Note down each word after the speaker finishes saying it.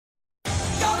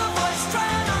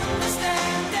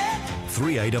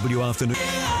3AW Afternoon.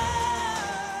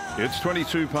 It's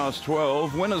 22 past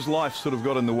 12. When has life sort of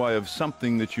got in the way of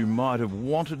something that you might have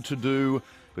wanted to do,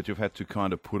 but you've had to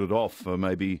kind of put it off for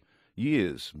maybe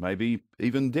years, maybe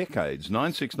even decades?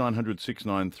 96900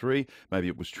 693. Maybe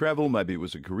it was travel, maybe it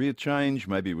was a career change,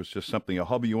 maybe it was just something, a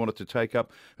hobby you wanted to take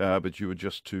up, but you were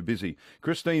just too busy.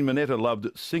 Christine Manetta loved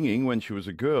singing when she was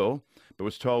a girl, but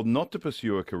was told not to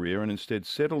pursue a career and instead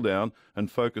settle down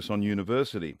and focus on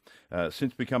university.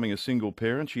 Since becoming a single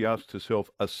parent, she asked herself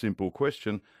a simple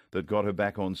question that got her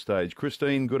back on stage.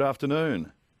 Christine, good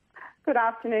afternoon. Good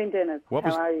afternoon, Dennis. How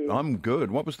are you? I'm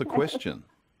good. What was the question?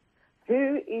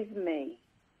 Who is me?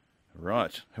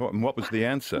 Right. And what was the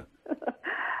answer?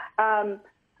 I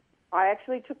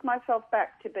actually took myself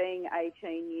back to being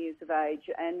 18 years of age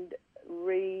and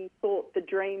rethought the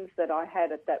dreams that I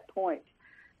had at that point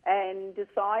and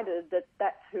decided that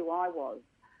that's who I was,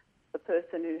 the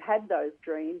person who had those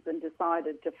dreams and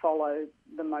decided to follow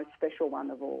the most special one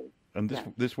of all. And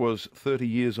this was 30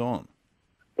 years on?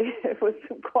 It was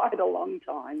quite a long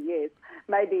time, yes,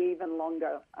 maybe even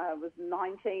longer. It was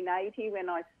 1980 when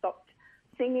I stopped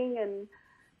singing and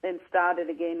then started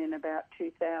again in about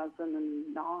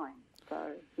 2009. So,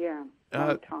 yeah,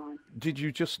 long time. Did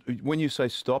you just, when you say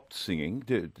stopped singing,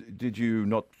 did you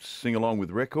not sing along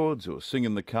with records or sing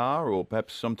in the car or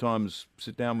perhaps sometimes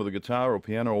sit down with a guitar or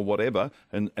piano or whatever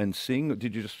and sing?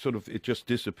 Did you just sort of, it just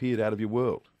disappeared out of your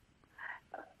world?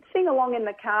 Sing along in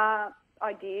the car,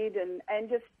 I did, and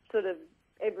just sort of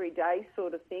everyday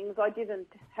sort of things. I didn't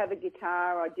have a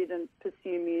guitar. I didn't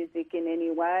pursue music in any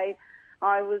way.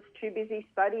 I was too busy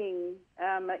studying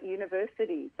at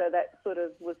university, so that sort of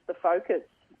was the focus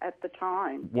at the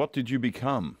time. What did you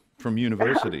become from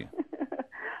university?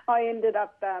 I ended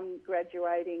up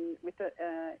graduating with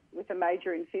a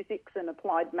major in physics and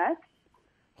applied maths.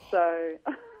 So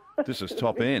this is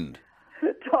top end.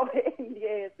 Top end,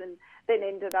 yes, and then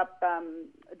ended up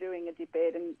doing a dip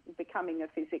ed and becoming a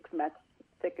physics maths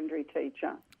secondary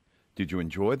teacher. Did you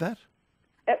enjoy that?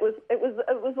 It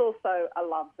was also a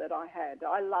love that I had.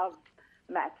 I loved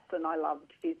maths and I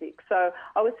loved physics, so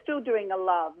I was still doing a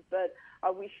love, but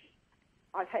I wish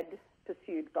I had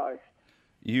pursued both.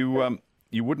 You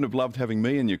wouldn't have loved having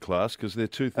me in your class because they're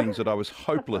two things that I was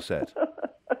hopeless at.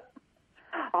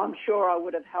 I'm sure I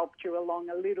would have helped you along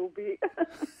a little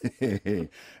bit.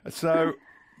 So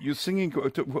you're singing.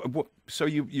 So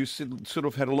you sort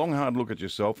of had a long, hard look at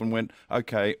yourself and went,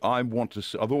 "Okay, I've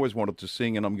always wanted to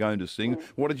sing, and I'm going to sing."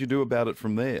 What did you do about it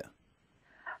from there?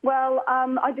 Well,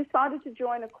 I decided to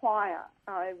join a choir.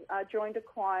 I joined a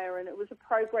choir, and it was a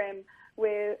program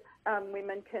where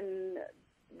women can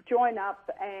join up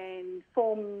and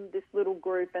form this little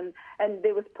group, and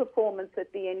there was performance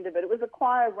at the end of it. It was a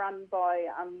choir run by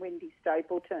Wendy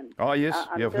Stapleton. Oh, yes.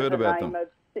 Yeah, I've heard about them. Under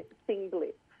the name of Sing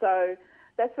Blitz. So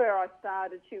that's where I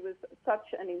started. She was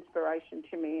such an inspiration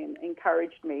to me and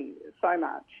encouraged me so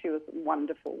much. She was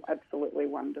wonderful, absolutely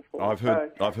wonderful. I've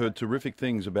heard terrific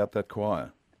things about that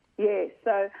choir. Yes,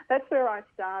 so that's where I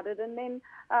started. And then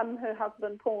her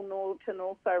husband, Paul Norton,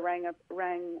 also ran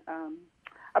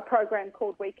a program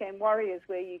called Weekend Warriors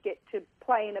where you get to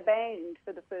play in a band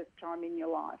for the first time in your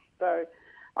life. So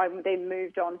I then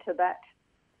moved on to that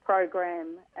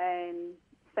program and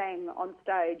sang on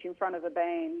stage in front of a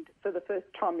band for the first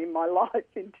time in my life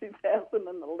in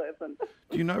 2011.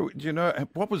 Do you know,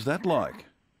 what was that like?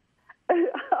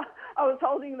 I was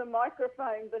holding the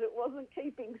microphone, but it wasn't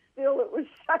keeping still. It was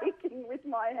shaking with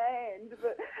my hand,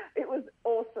 but it was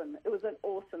awesome. It was an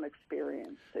awesome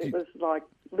experience. It was like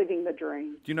living the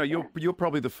dream. Do you know, you're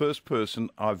probably the first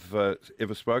person I've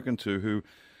ever spoken to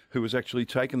who has actually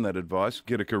taken that advice,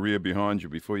 get a career behind you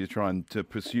before you're trying to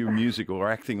pursue music or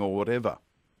acting or whatever.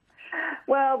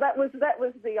 Well, that was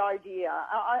the idea.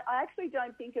 I actually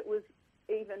don't think it was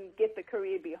even get the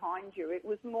career behind you. It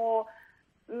was more,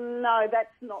 no, that's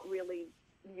not really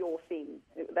your thing.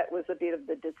 That was a bit of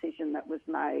the decision that was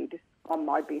made on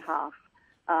my behalf.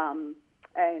 And,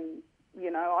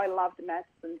 you know, I loved maths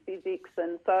and physics,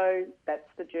 and so that's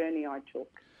the journey I took.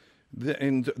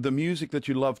 And the music that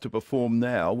you love to perform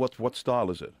now, what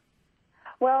style is it?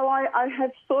 Well, I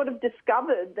have sort of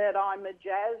discovered that I'm a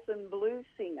jazz and blues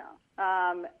singer.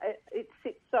 It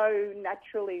sits so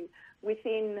naturally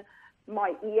within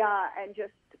my ear, and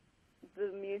just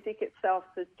the music itself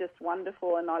is just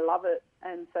wonderful, and I love it.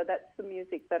 And so that's the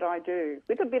music that I do,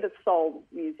 with a bit of soul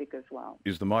music as well.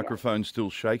 Is the microphone still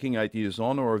shaking 8 years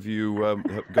on, or have you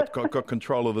got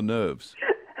control of the nerves?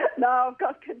 No, I've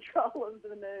got control of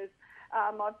the nerves.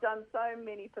 I've done so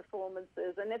many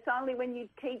performances, and it's only when you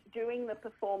keep doing the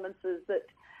performances that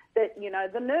that, you know,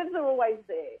 the nerves are always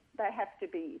there. They have to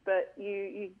be, but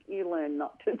you learn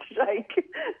not to shake,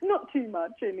 not too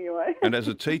much anyway. And as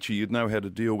a teacher, you'd know how to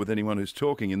deal with anyone who's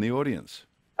talking in the audience.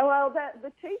 Well,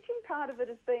 the teaching part of it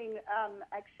has been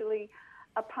actually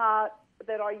a part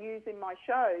that I use in my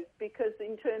shows, because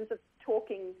in terms of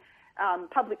talking,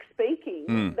 public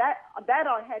speaking, that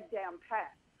I had down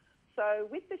pat. So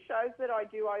with the shows that I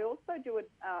do, I also do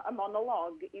a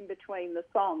monologue in between the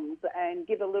songs and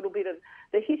give a little bit of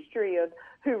the history of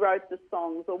who wrote the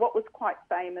songs or what was quite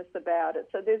famous about it.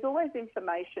 So there's always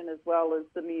information as well as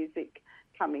the music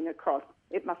coming across.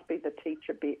 It must be the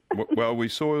teacher bit. Well, we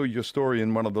saw your story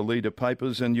in one of the leader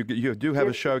papers, and you do have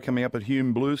a show coming up at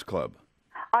Hume Blues Club.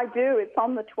 I do. It's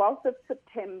on the 12th of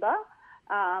September,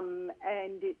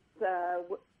 and it's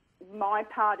my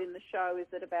part in the show is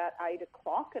at about 8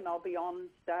 o'clock, and I'll be on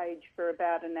stage for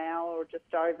about an hour or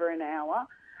just over an hour.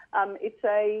 It's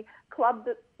a club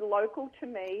that's local to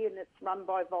me, and it's run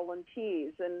by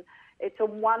volunteers, and it's a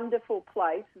wonderful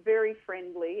place, very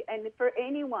friendly, and for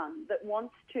anyone that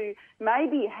wants to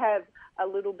maybe have a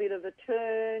little bit of a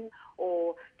turn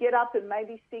or get up and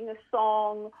maybe sing a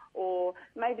song or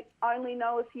maybe only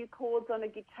know a few chords on a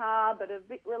guitar but a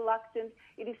bit reluctant,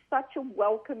 it is such a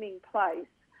welcoming place.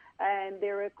 And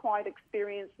there are quite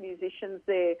experienced musicians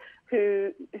there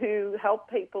who help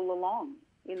people along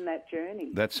in that journey.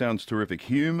 That sounds terrific.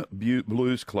 Hume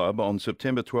Blues Club on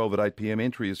September 12 at 8 p.m.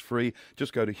 Entry is free.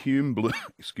 Just go to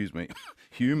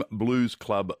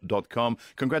humebluesclub.com.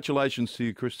 Congratulations to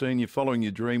you, Christine. You're following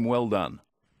your dream. Well done.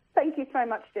 Thank you so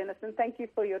much, Dennis, and thank you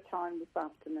for your time this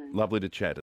afternoon. Lovely to chat.